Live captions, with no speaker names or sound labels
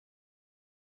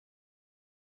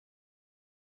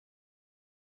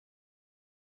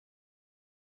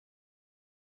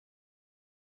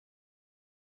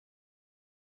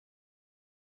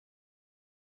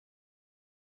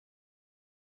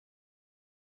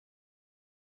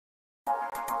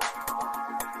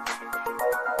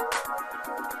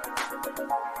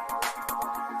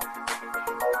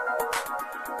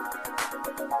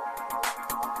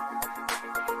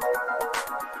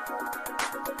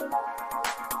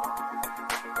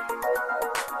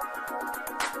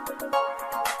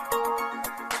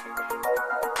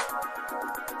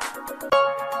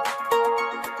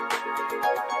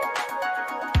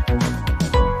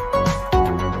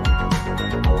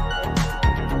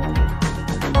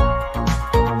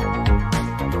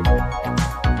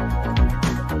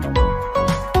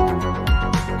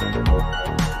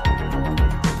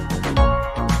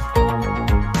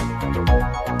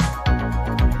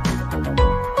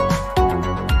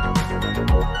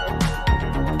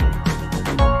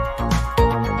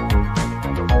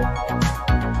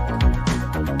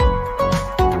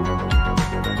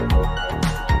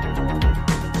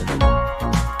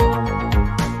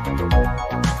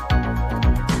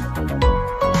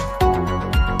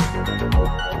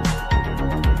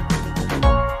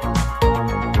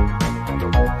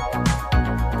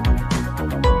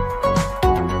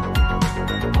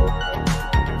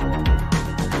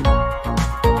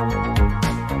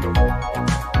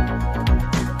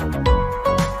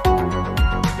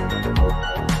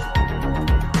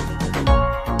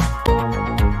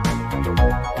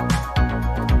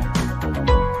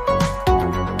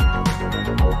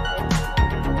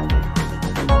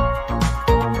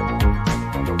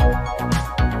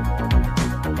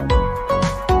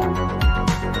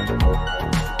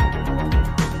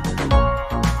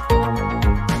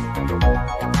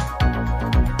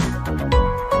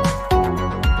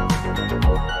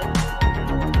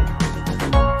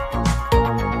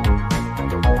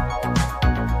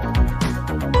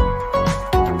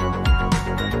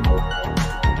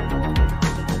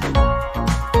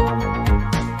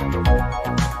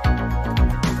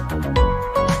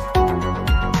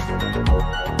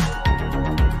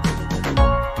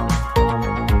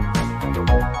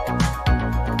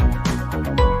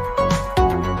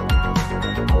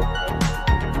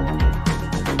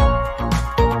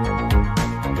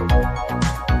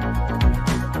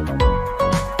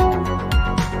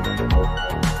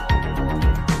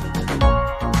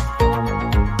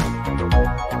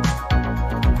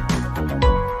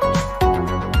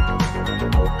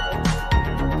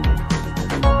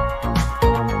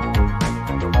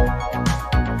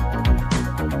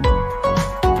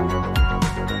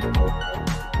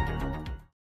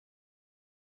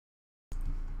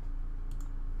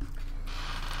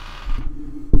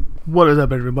What is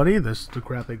up, everybody? This is the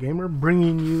Crappy Gamer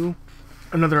bringing you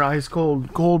another ice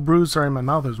cold brew. Sorry, my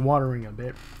mouth is watering a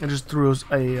bit. I just threw a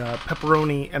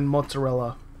pepperoni and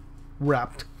mozzarella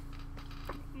wrapped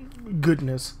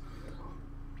goodness,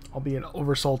 albeit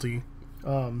over salty.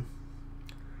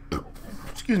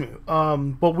 Excuse me.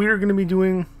 But we're going to be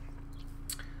doing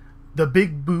the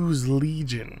Big Booze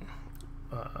Legion.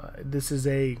 This is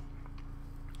a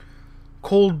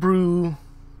cold brew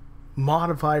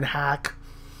modified hack.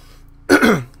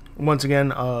 Once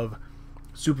again, of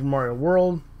Super Mario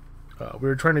World. We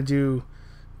were trying to do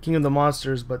King of the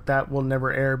Monsters, but that will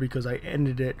never air because I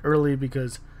ended it early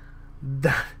because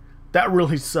that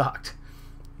really sucked.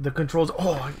 The controls,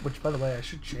 which by the way I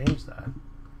should change that,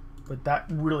 but that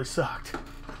really sucked.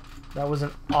 That was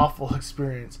an awful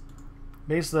experience.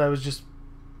 Basically, I was just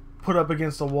put up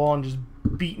against the wall and just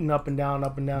beaten up and down,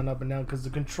 up and down, up and down, because the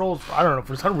controls, I don't know,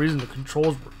 for some reason the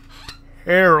controls were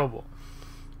terrible.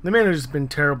 They may have just been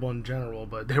terrible in general,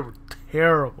 but they were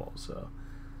terrible. So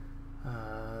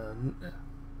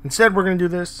instead, we're going to do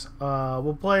this.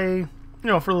 We'll play,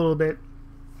 for a little bit,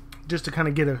 just to kind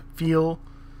of get a feel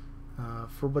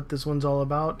for what this one's all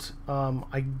about.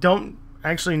 I don't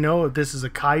actually know if this is a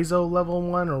Kaizo level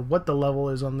one or what the level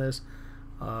is on this,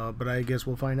 but I guess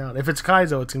we'll find out. If it's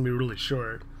Kaizo, it's going to be really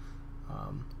short.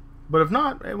 But if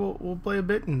not, we'll play a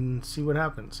bit and see what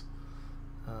happens.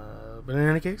 But in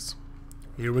any case,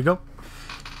 here we go.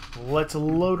 Let's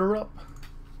load her up.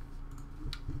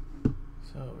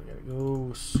 So we gotta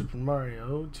go Super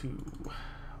Mario to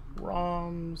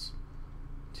ROMs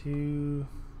to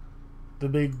the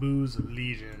Big Booze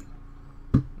Legion.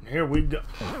 Here we go.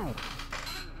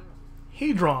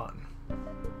 Hadron.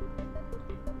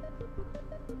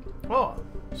 Oh,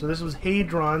 so this was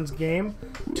Hadron's game,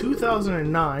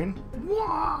 2009.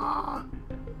 Wah!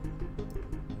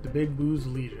 The Big Booze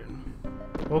Legion.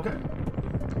 Okay.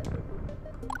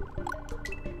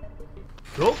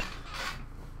 Cool.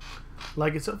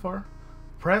 Like it so far.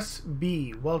 Press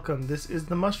B. Welcome. This is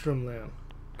the Mushroom Land.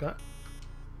 Okay.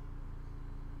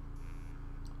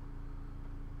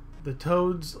 The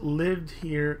toads lived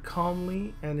here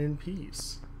calmly and in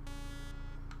peace.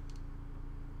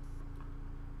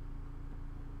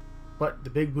 But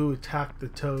the Big Boo attacked the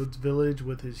Toads village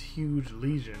with his huge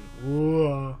legion.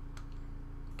 Whoa.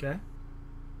 Okay.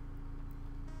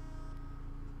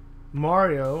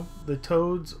 Mario, the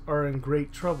Toads are in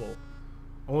great trouble.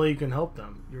 Only you can help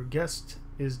them. Your quest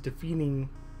is defeating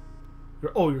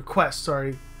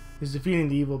is defeating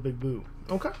the evil Big Boo.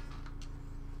 Okay.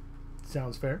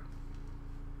 Sounds fair.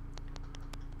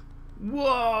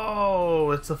 Whoa!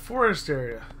 It's a forest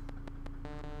area.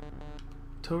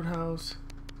 Toad house.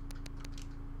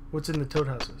 What's in the toad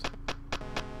houses?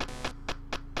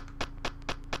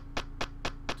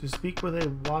 To speak with a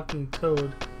walking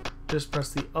toad, just press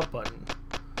the up button.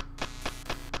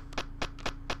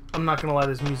 I'm not gonna lie,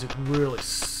 this music really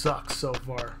sucks so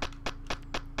far.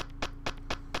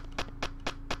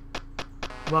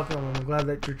 Welcome, I'm glad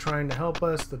that you're trying to help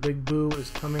us. The Big Boo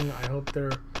is coming. I hope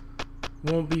there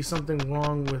won't be something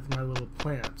wrong with my little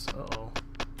plants. Uh-oh.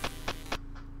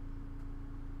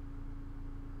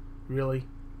 Really?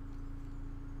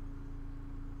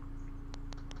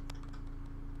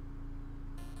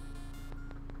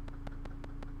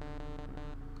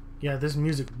 Yeah, this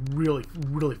music really,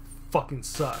 really fucking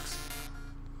sucks.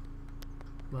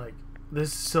 Like, this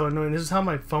is so annoying. This is how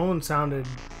my phone sounded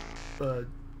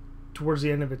towards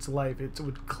the end of its life. It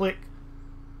would click.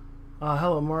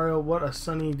 Hello, Mario. What a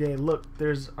sunny day. Look, there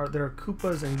are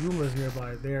Koopas and Goombas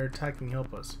nearby. They are attacking.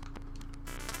 Help us.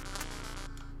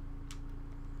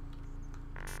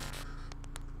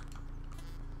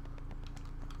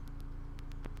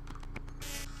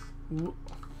 Ooh.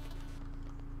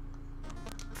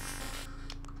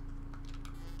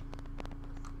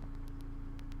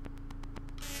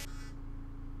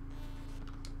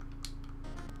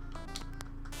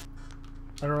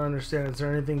 I don't understand. Is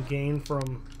there anything gained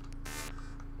from...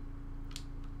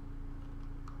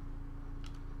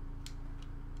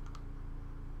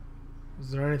 Is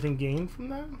there anything gained from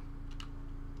that?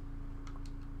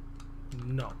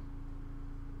 No.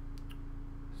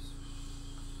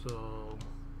 So...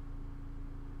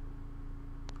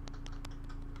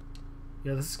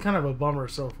 Yeah, this is kind of a bummer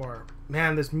so far.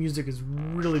 Man, this music is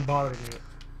really bothering me.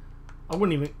 I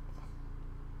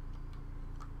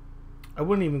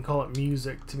wouldn't even call it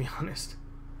music, to be honest.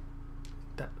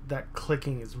 That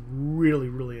clicking is really,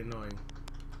 really annoying.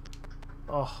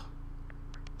 Oh.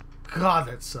 God,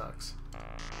 that sucks.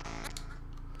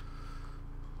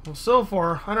 Well, so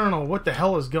far, I don't know what the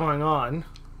hell is going on.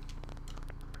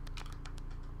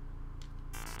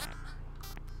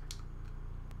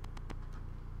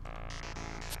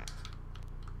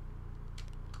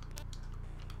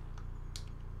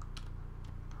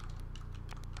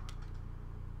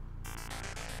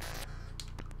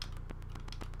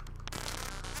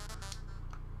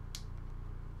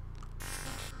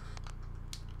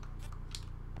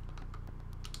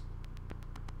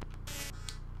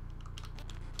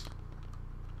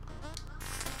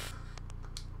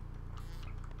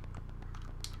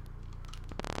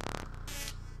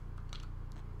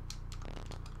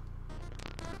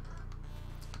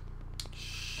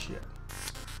 Shit.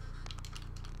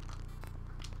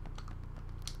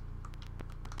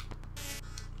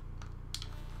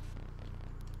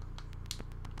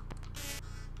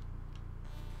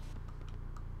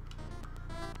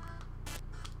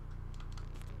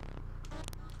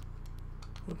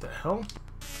 What the hell?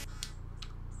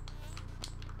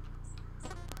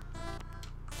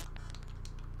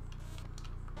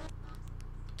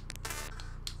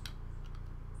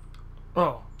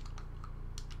 Oh.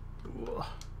 Ugh.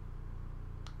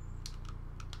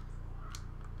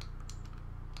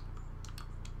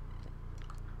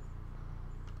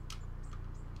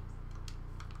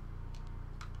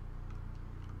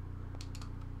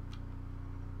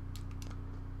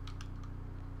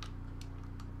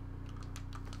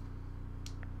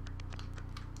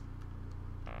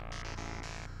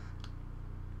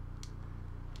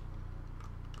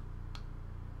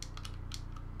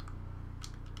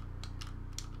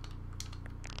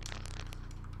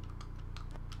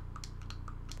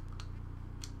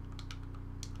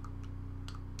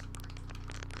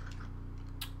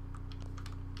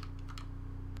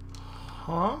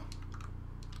 Huh?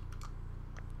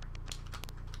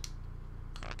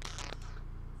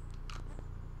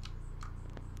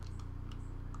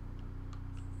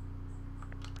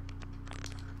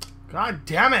 God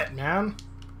damn it, man.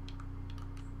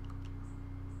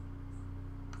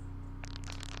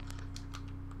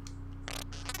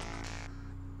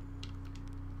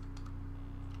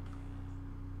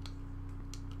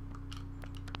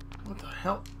 What the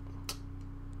hell?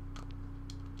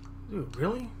 Dude,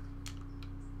 really?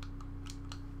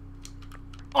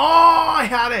 Oh, I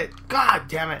had it! God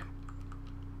damn it!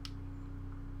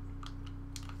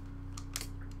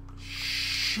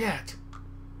 shit.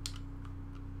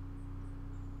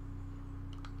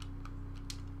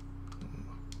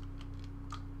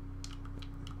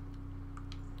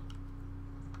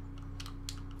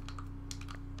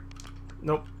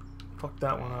 Nope. Fuck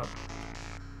that one up.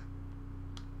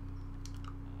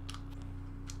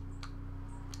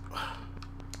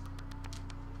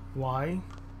 Why?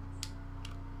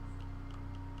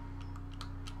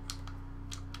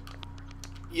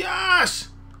 Yes!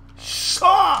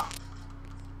 Shaw!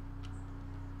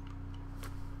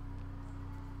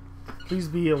 Please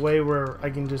be a way where I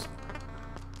can just...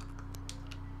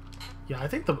 Yeah, I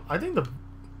think the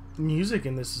music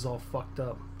in this is all fucked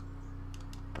up.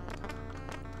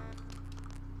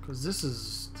 Cause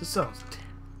this sounds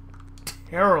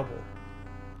terrible.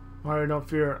 Mario, don't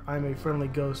fear. I'm a friendly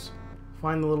ghost.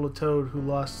 Find the little toad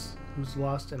who's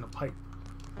lost in a pipe.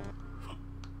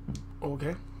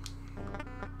 Okay.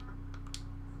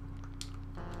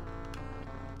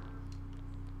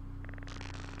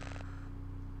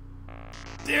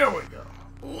 There we go.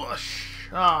 Whoosh.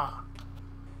 Ah.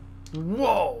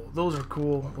 Whoa, those are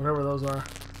cool. Whatever those are.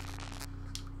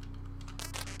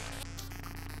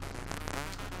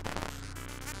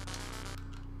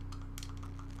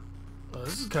 Oh,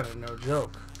 this is kind of no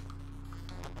joke.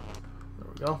 There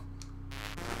we go.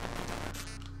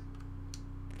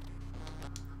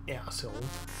 Asshole.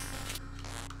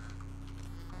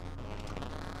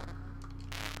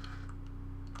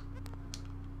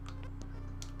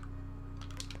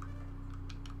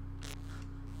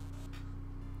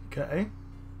 Okay.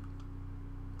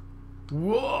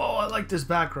 Whoa, I like this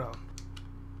background.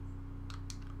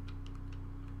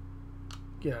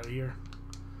 Get out of here.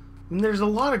 I mean, there's a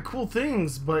lot of cool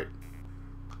things, but...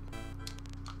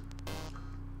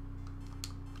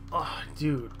 Oh,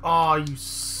 dude. Oh, you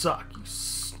suck, you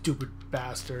stupid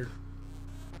bastard.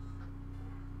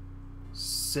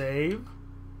 Save?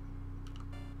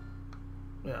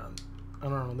 Yeah, I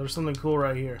don't know. There's something cool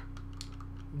right here.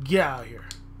 Get out of here.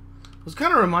 Those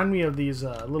kind of remind me of these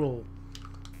little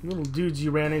dudes you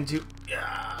ran into.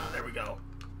 Yeah, there we go.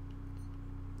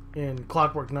 In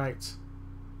Clockwork Knights.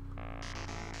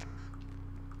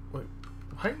 Wait,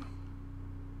 what?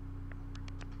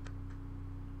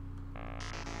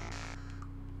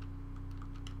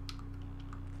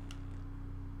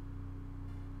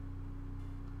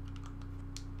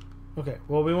 Okay,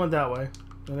 well, we went that way,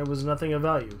 and it was nothing of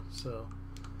value, so...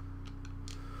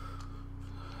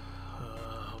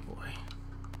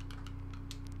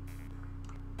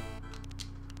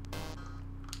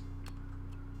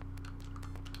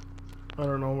 I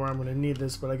don't know where I'm going to need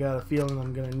this, but I got a feeling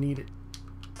I'm going to need it.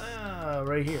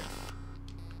 Right here.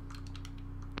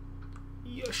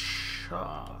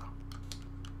 Yasha.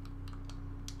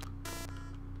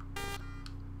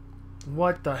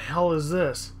 What the hell is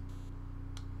this?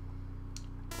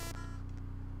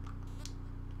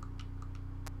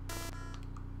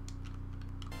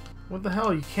 What the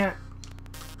hell? You can't...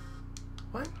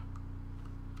 What?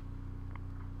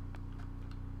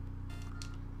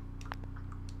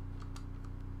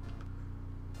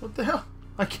 What the hell?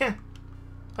 I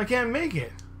can't make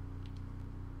it.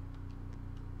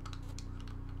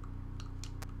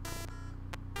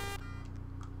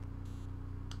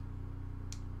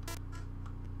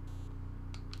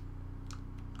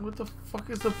 What the fuck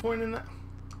is the point in that?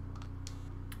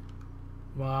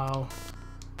 Wow.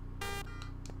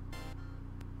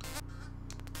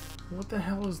 What the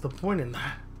hell is the point in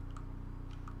that?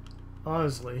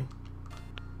 Honestly.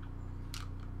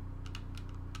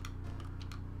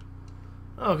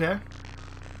 Okay.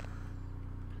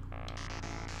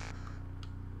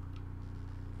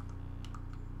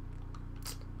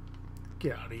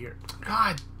 Get out of here.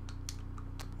 God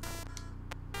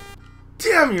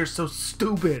damn, you're so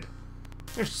stupid.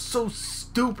 You're so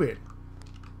stupid.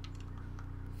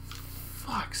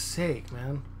 Fuck's sake,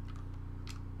 man.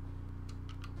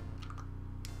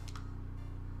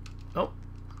 Oh.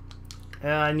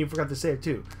 And you forgot to save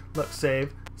too. Look,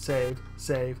 save, save,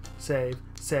 save, save,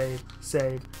 save,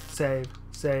 save, save,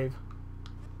 save.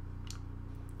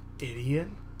 Idiot.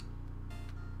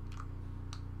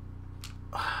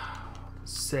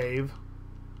 Save.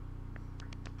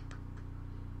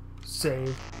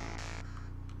 Save.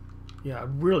 Yeah, I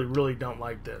really, really don't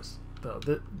like this. Though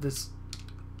this,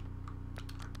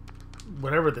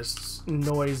 whatever this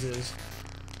noise is.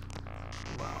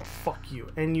 Wow, fuck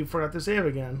you. And you forgot to save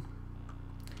again.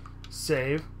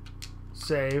 Save.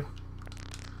 Save.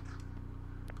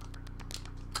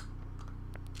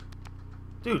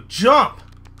 Dude, jump!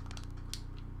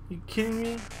 You kidding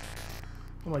me?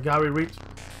 Oh my god, we reached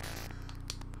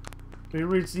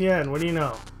the end. What do you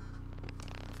know?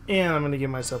 And I'm gonna give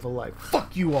myself a life.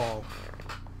 Fuck you all.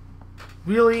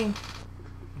 Really?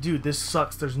 Dude, this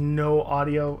sucks. There's no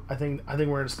audio. I think we're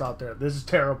gonna stop there. This is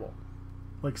terrible.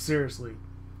 Like, seriously.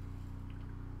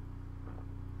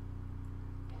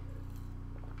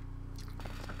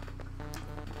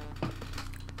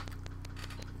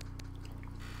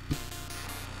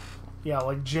 Yeah,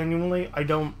 like, genuinely, I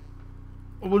don't...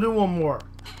 We'll do one more.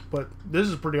 But this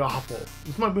is pretty awful.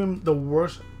 This might be the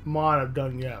worst mod I've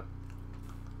done yet.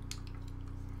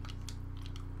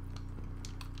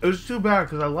 It was too bad,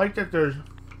 because I like that there's...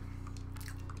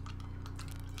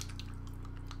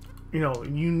 You know,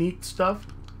 unique stuff.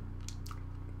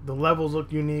 The levels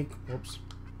look unique. Whoops.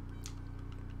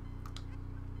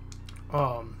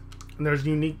 And there's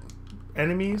unique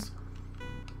enemies.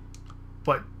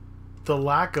 But the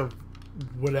lack of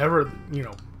whatever, you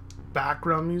know,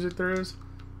 background music there is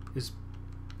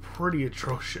pretty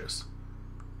atrocious.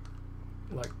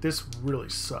 Like, this really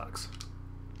sucks.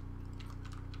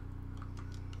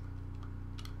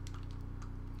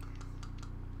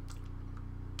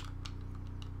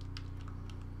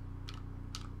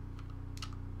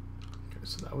 Okay,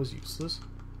 so that was useless.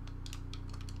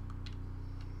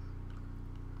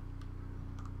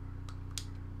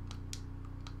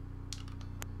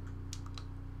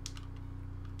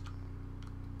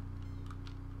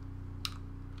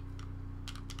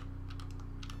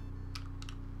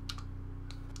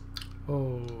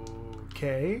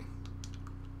 Okay.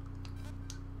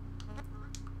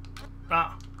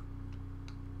 Ah.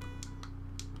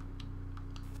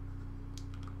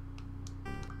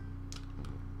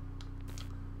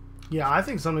 Yeah, I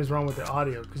think something's wrong with the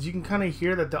audio, because you can kind of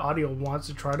hear that the audio wants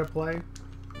to try to play.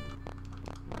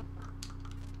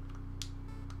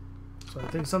 So I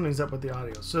think something's up with the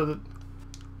audio. So that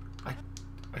I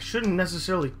shouldn't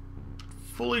necessarily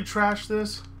fully trash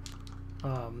this.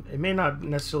 It may not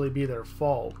necessarily be their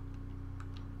fault.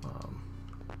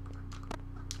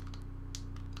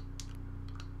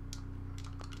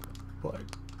 But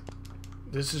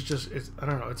this is just, I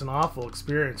don't know, it's an awful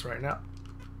experience right now.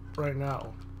 I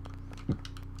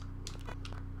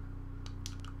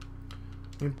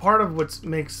mean, part of what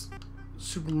makes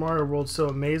Super Mario World so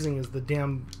amazing is the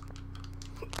damn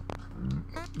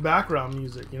background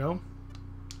music, you know?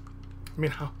 I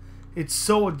mean, it's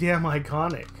so damn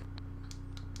iconic.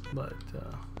 But,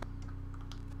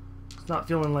 it's not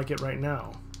feeling like it right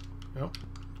now. You know?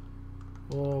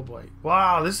 Oh boy.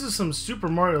 Wow, this is some Super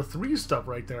Mario 3 stuff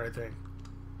right there, I think.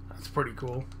 That's pretty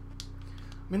cool. I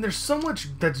mean, there's so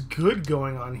much that's good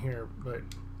going on here, but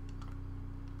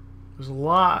there's a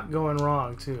lot going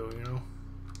wrong too, you know?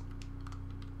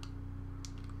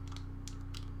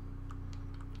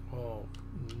 Oh,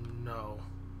 no.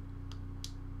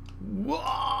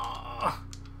 Whoa!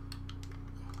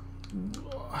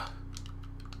 Whoa!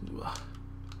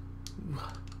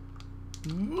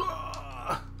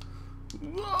 Whoa!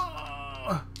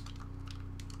 Whoa!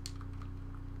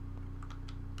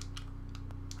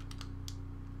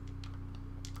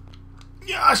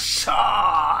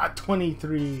 Yasha!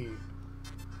 23.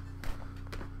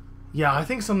 Yeah, I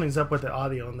think something's up with the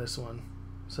audio on this one.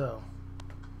 So,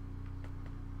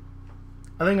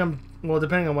 I think well,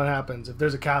 depending on what happens. If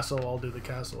there's a castle, I'll do the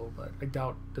castle, but I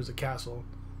doubt there's a castle.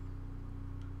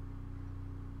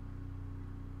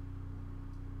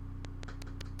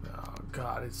 Oh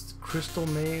god, it's Crystal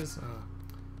Maze.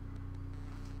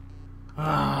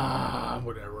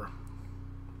 Whatever.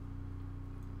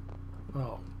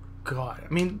 Oh god,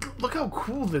 I mean, look how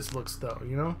cool this looks though,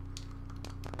 you know?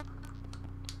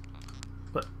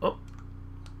 But, oh.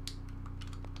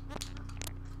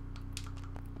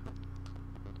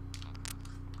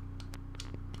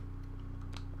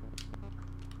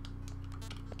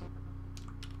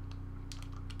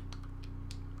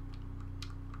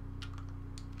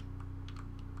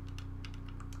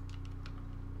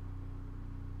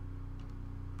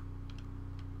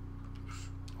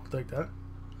 I'll take that.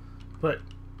 But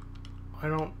I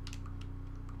don't...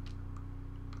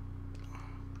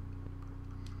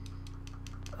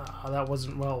 that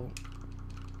wasn't, well...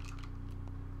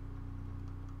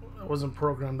 That wasn't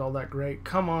programmed all that great.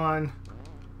 Come on!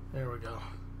 There we go.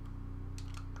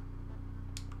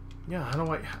 Yeah,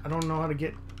 I don't know how to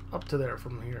get up to there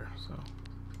from here, so...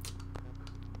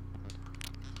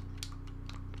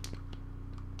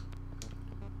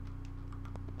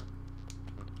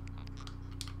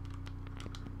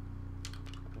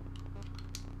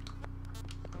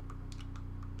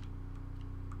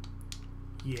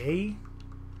 Yay?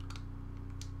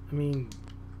 I mean...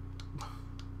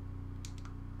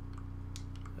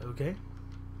 Okay.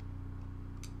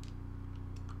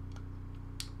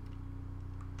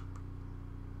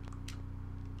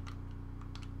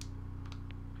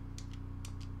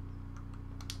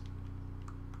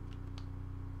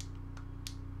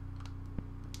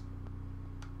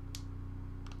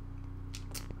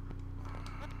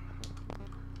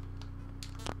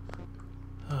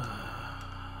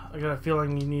 I got a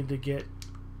feeling you need to get...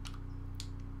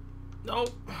 No.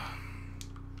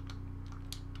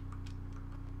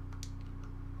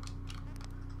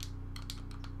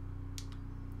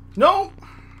 No!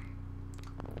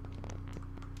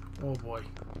 Oh boy.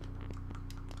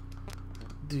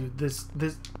 Dude,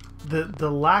 the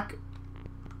lack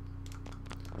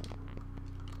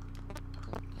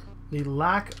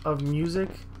of music.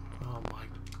 Oh my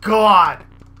god!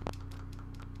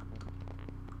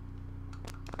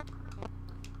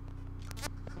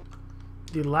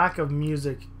 The lack of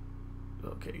music.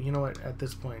 Okay, you know what? At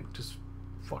this point, just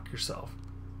fuck yourself.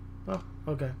 Oh,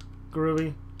 okay.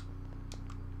 Groovy.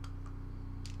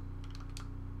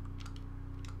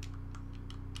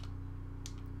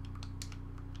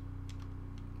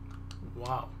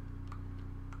 Wow.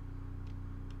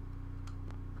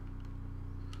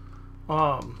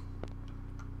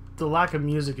 The lack of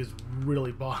music is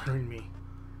really bothering me.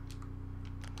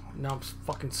 Now I'm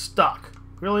fucking stuck.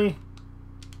 Really?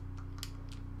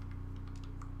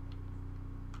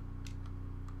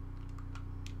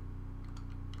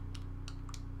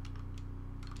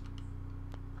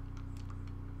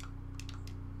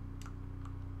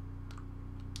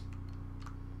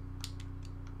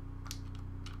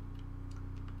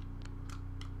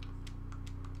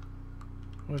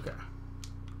 Okay.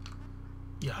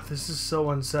 Yeah, this is so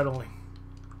unsettling.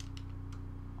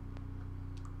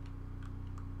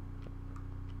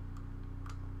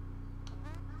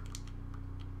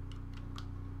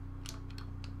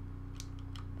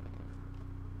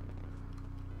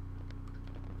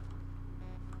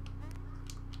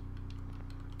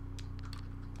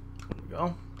 There we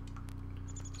go.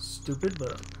 Stupid,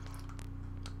 but...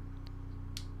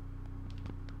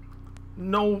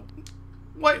 No...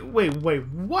 Wait,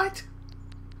 what?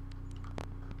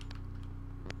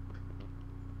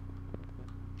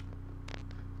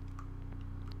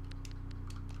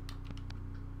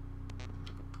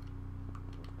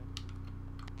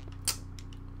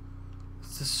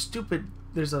 It's a stupid...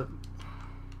 There's a...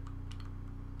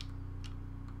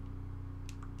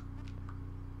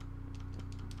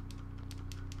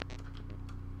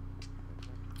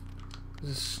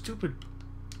 There's a stupid...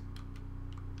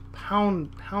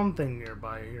 pound thing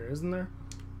nearby here, isn't there?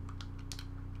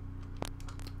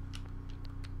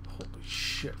 Holy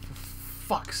shit, for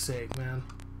fuck's sake, man.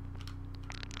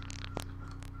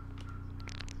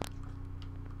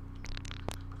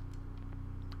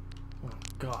 Oh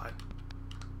god.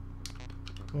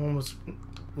 I'm almost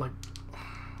like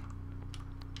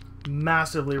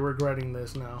massively regretting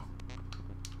this now.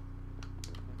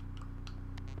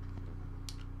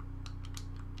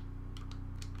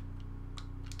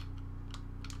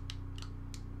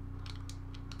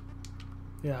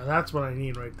 Yeah, that's what I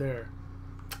need right there.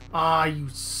 Ah, you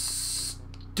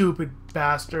stupid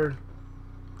bastard.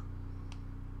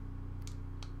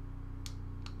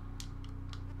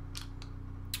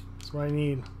 That's what I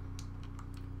need.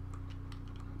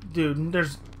 Dude,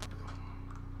 there's...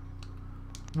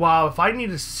 Wow, if I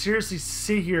need to seriously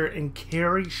sit here and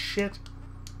carry shit,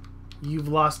 you've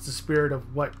lost the spirit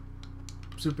of what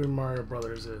Super Mario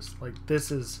Brothers is. Like,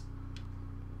 this is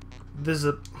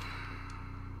a...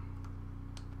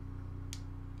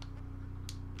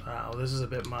 Wow, this is a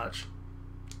bit much.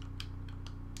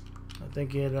 I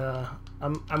think it,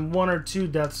 I'm one or two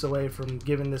deaths away from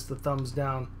giving this the thumbs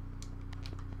down.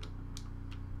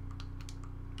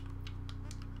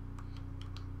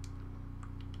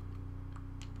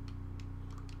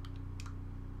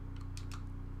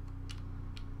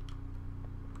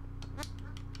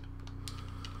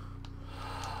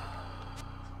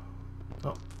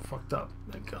 Oh, fucked up.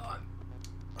 Thank God.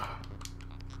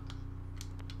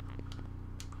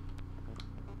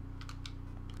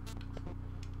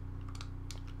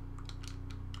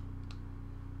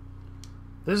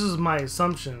 This is my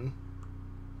assumption.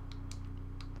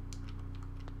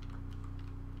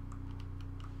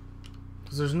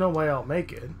 Because there's no way I'll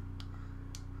make it.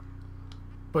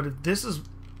 But if this is...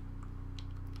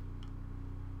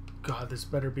 God, this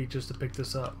better be just to pick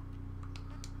this up.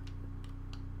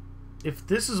 If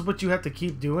this is what you have to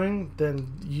keep doing,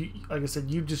 then you, like I said,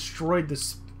 you destroyed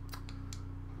this.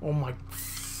 Oh my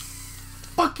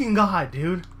fucking God,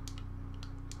 dude.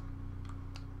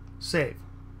 Save.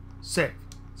 Save.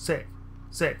 Save.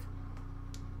 Save.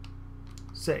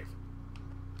 Save.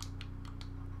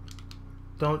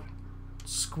 Don't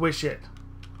squish it.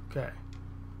 Okay.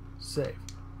 Save.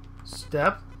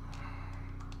 Step.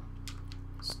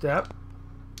 Step.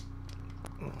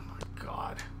 Oh my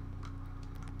God.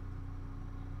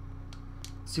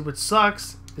 See, what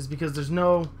sucks is because there's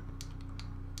no...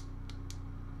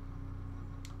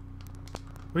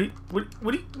 What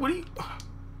do you...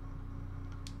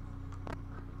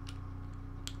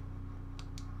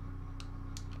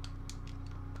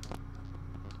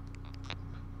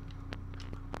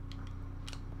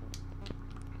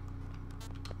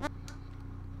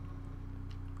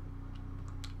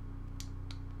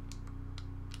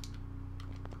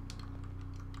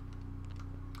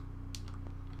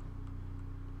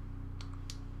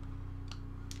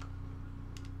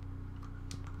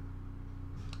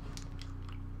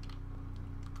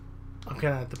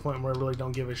 kind of at the point where I really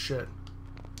don't give a shit.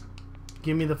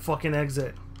 Give me the fucking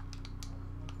exit.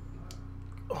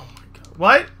 Oh my god.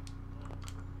 What?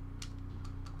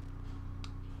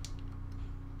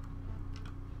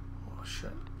 Oh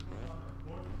shit.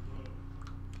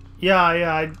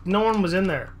 Yeah, no one was in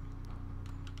there.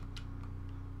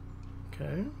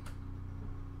 Okay.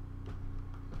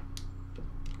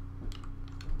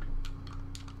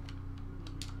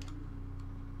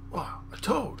 Oh, a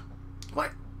toad.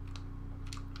 What?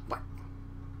 What?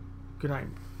 Good night,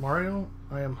 Mario.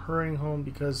 I am hurrying home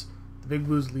because the Big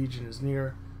Blues Legion is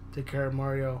near. Take care,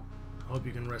 Mario. I hope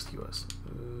you can rescue us.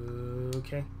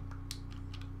 Okay.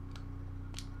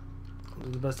 I'll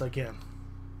do the best I can.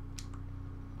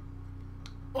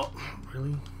 Oh,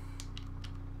 really?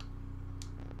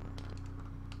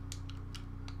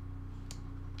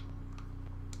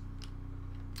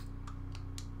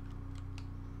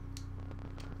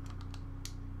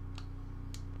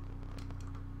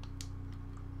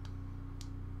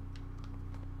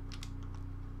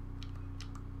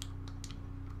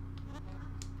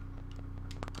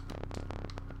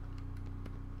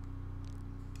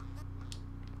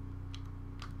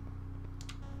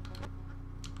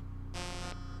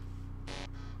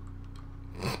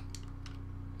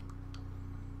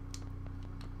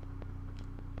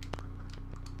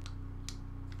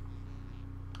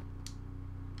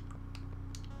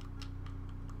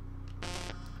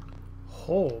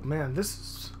 Oh man, this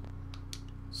is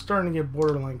starting to get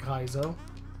borderline Kaizo.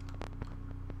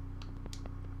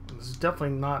 This is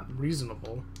definitely not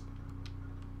reasonable.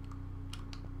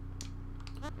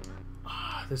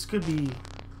 This could be...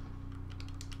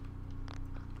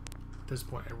 At this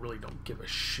point, I really don't give a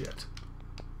shit.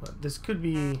 But this could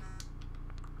be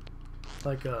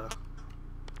like a...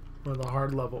 or the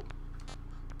hard level.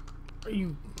 Are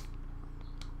you...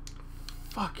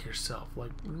 Fuck yourself,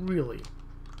 like, really?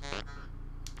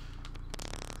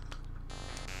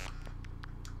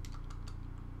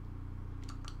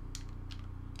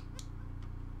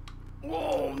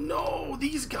 Oh no,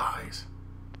 these guys.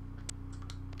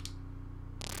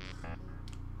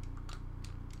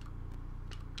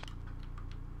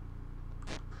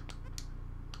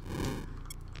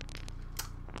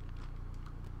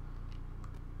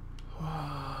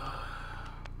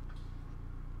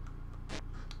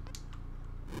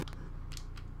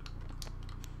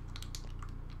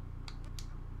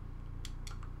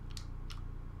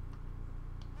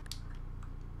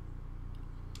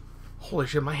 Holy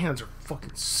shit, my hands are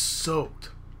fucking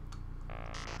soaked.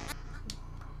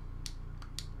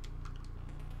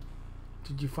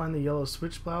 Did you find the yellow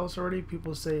switch blouse already?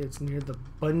 People say it's near the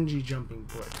bungee jumping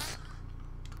place.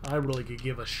 I really could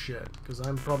give a shit, because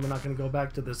I'm probably not going to go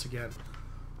back to this again.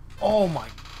 Oh my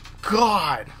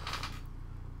god!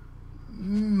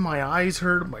 My eyes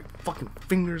hurt, my fucking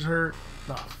fingers hurt.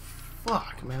 Oh,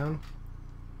 fuck, man.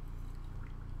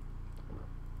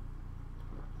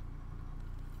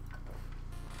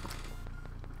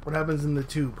 What happens in the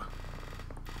tube?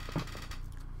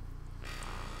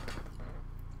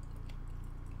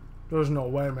 There's no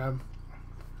way, man.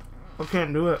 I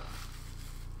can't do it.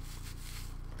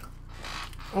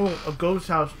 Oh, a ghost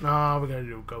house. Nah, we gotta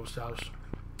do a ghost house.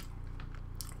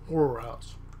 Horror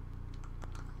house.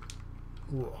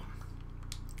 Whoa.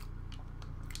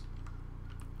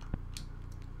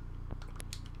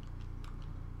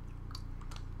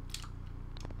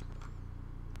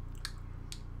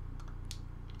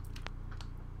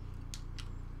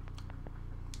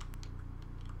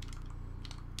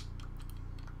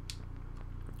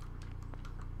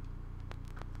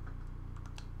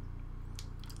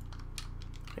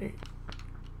 Hey.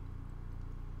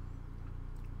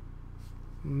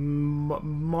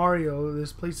 Mario,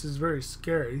 this place is very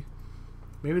scary.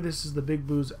 Maybe this is the Big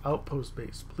Blues outpost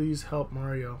base. Please help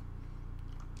Mario.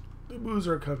 The Blues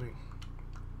are coming.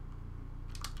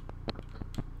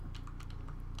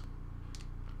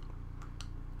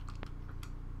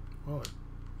 Oh, it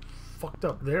fucked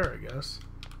up there, I guess.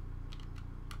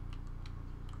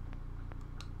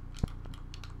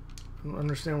 I don't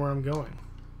understand where I'm going.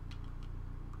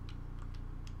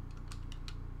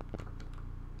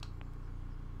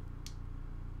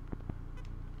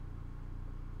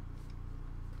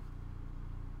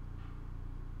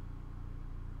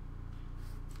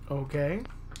 Okay.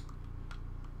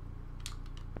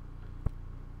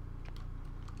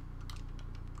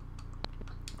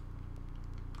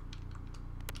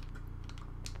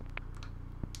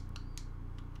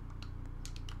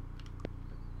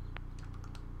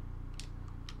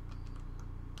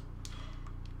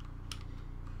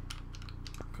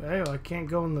 Okay, well, I can't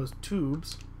go in those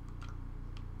tubes.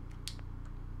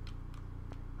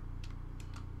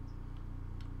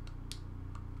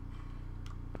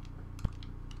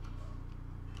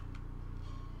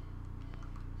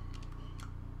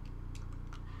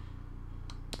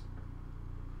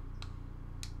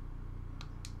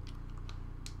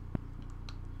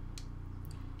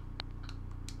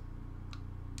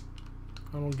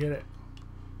 I don't get it.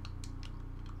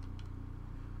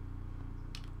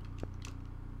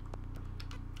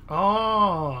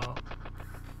 Oh,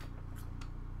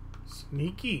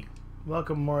 sneaky.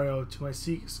 Welcome, Mario, to my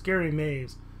scary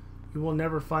maze. You will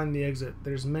never find the exit.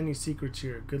 There's many secrets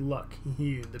here. Good luck.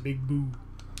 The big boo.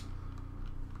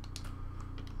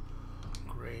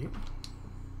 Great.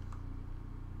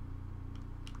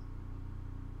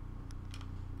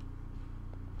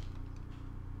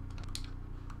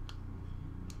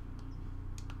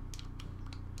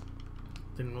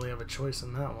 Didn't really have a choice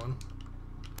in that one.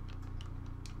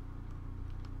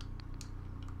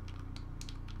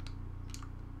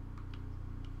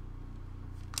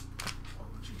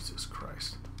 Jesus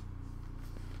Christ.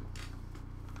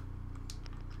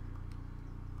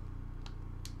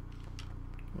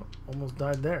 Well, almost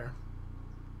died there.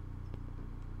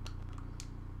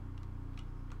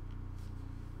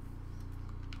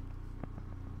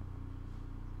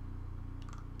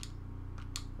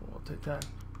 We'll take that.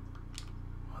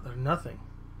 Oh, they're nothing.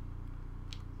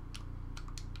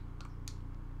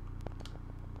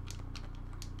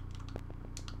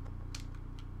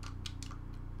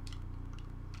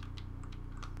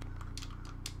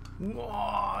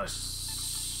 Oh,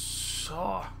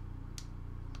 so.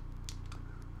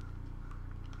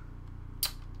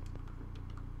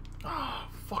 Oh,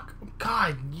 fuck.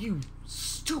 God, you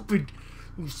stupid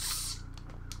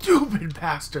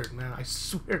bastard, man. I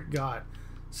swear to God.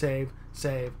 Save,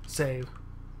 save, save.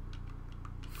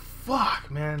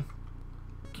 Fuck, man.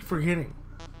 Keep forgetting.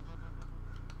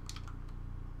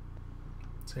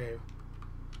 Save.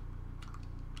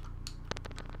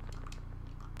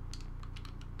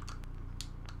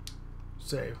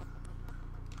 Save.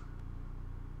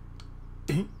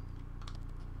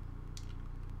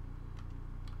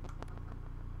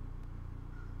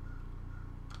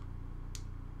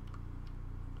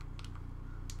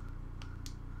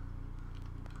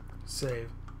 Save.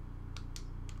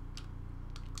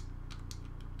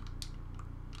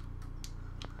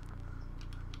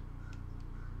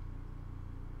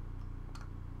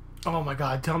 Oh my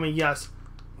God, tell me yes.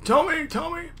 Tell me.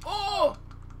 Oh!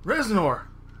 Reznor.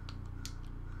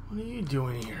 What are you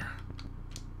doing here?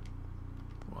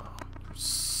 Wow, you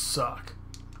suck.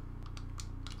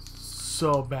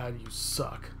 So bad, you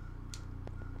suck.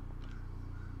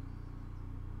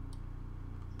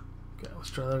 Okay,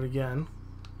 let's try that again.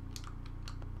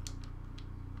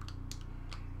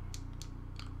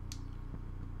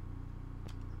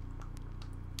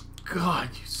 God,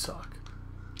 you suck.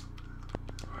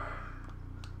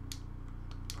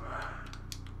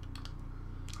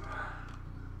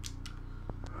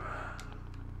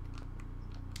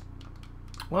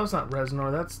 Well, that's not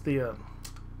Reznor. That's the,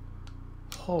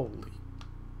 holy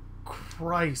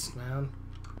Christ, man.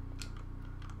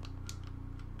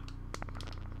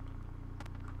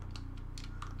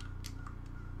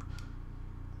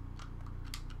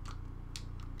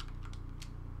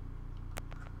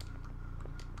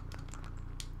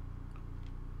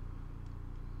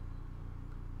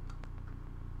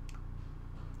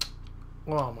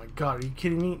 Oh my God, are you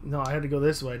kidding me? No, I had to go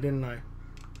this way, didn't I?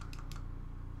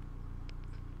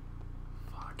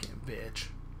 Fucking bitch.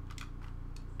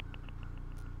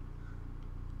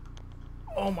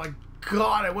 Oh my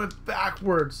God, I went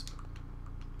backwards.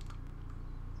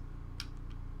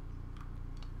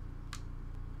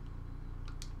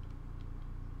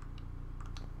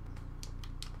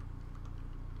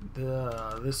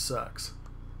 This sucks.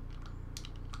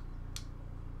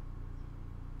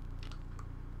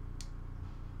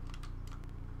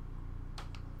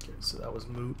 Okay, so that was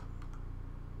moot.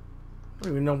 I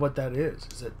don't even know what that is.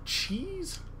 Is it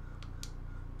cheese?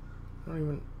 I don't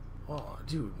even... Oh,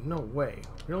 dude, no way.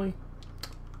 Really?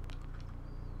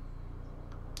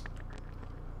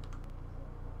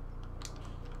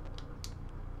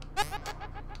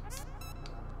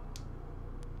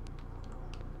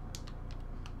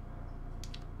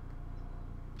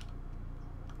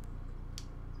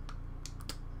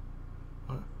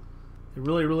 They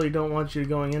really, really don't want you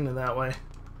going into that way.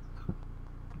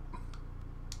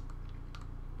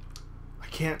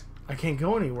 I can't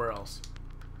go anywhere else.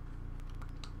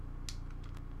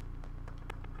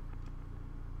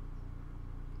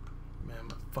 Man,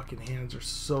 my fucking hands are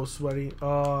so sweaty.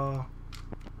 No,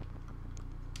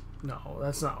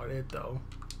 that's not it though.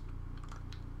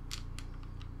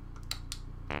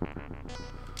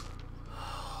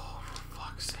 Oh, for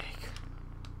fuck's sake.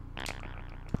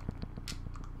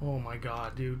 Oh my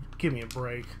God, dude. Give me a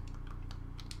break.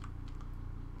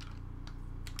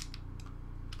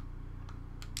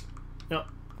 Yep,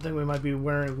 I think we might be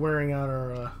wearing out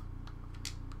our,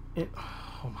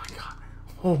 oh my God.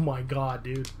 Oh my God,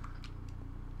 dude.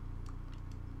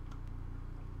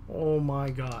 Oh my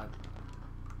god.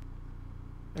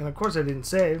 And of course I didn't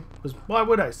save, because why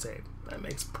would I save? That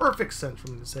makes perfect sense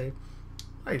for me to save.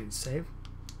 I didn't save.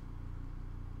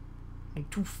 I'm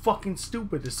too fucking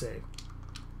stupid to save.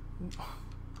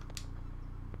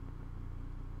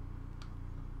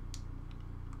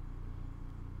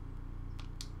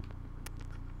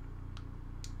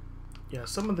 Yeah,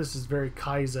 some of this is very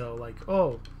Kaizo, like,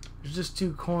 oh, there's just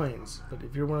 2 coins. But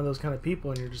if you're one of those kind of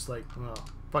people and you're just like, well,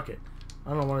 fuck it,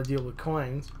 I don't want to deal with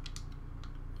coins,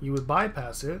 you would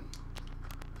bypass it.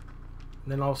 And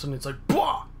then all of a sudden it's like,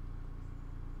 BWAH!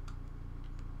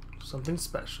 Something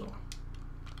special.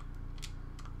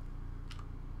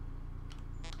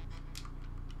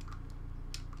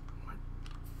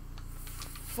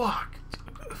 Fuck.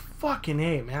 Fucking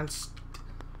A, man.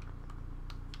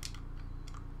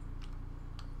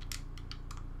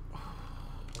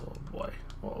 Oh boy.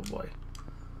 Oh boy.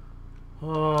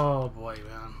 Oh boy,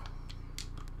 man.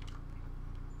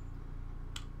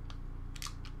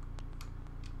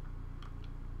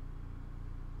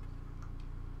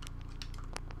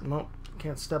 Nope.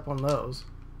 Can't step on those.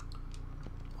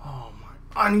 Oh my.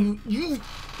 You.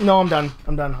 No, I'm done.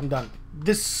 I'm done.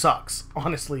 This sucks.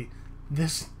 Honestly.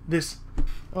 This.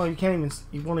 Oh, you can't even.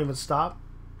 You won't even stop?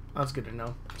 That's good to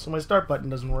know. So my start button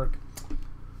doesn't work.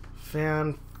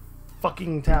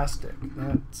 Fan-fucking-tastic.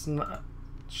 That's not.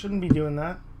 Shouldn't be doing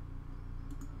that.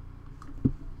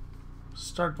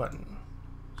 Start button.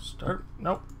 Start.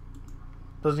 Nope.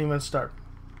 Doesn't even start.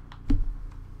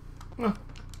 Well,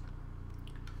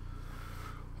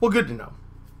 good to know.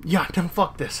 Yeah, no,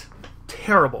 fuck this.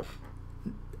 Terrible.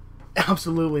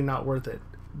 Absolutely not worth it.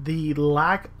 The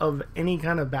lack of any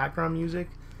kind of background music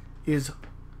is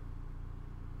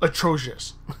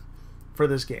atrocious for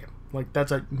this game. Like,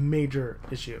 that's a major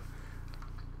issue.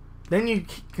 Then you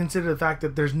consider the fact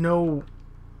that there's no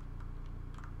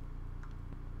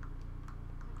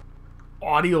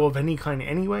audio of any kind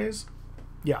anyways.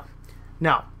 Yeah.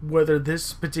 Now, whether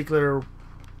this particular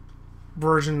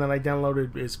version that I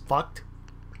downloaded is fucked,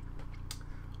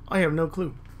 I have no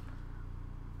clue.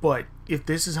 But if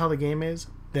this is how the game is,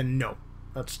 then no.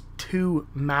 That's 2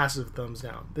 massive thumbs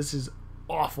down. This is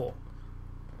awful.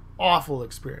 Awful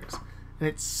experience. And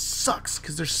it sucks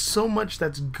because there's so much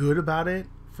that's good about it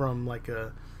from like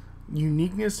a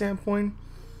uniqueness standpoint,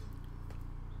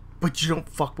 but you don't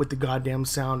fuck with the goddamn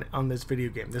sound on this video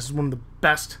game. This is one of the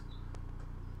best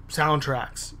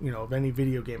soundtracks, you know, of any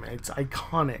video game. It's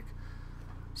iconic.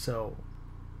 So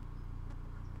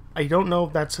I don't know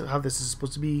if that's how this is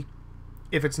supposed to be.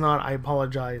 If it's not, I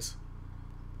apologize.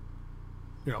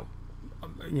 You know,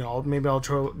 maybe I'll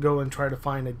go and try to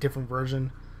find a different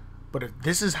version. But if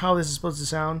this is how this is supposed to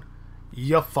sound,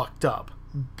 you fucked up.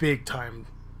 Big time.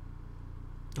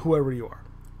 Whoever you are.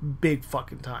 Big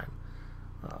fucking time.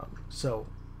 So,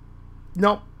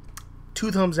 nope.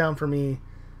 2 thumbs down for me.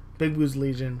 Big Blues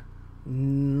Legion.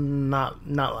 Not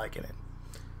liking it.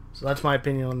 So that's my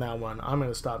opinion on that one. I'm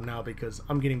going to stop now because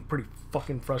I'm getting pretty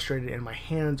fucking frustrated and my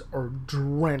hands are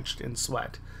drenched in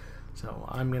sweat. So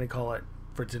I'm going to call it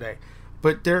for today.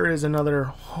 But there is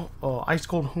another Ice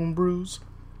Cold Homebrews.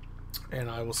 And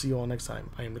I will see you all next time.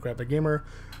 I am the Graphic Gamer.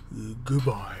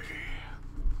 Goodbye.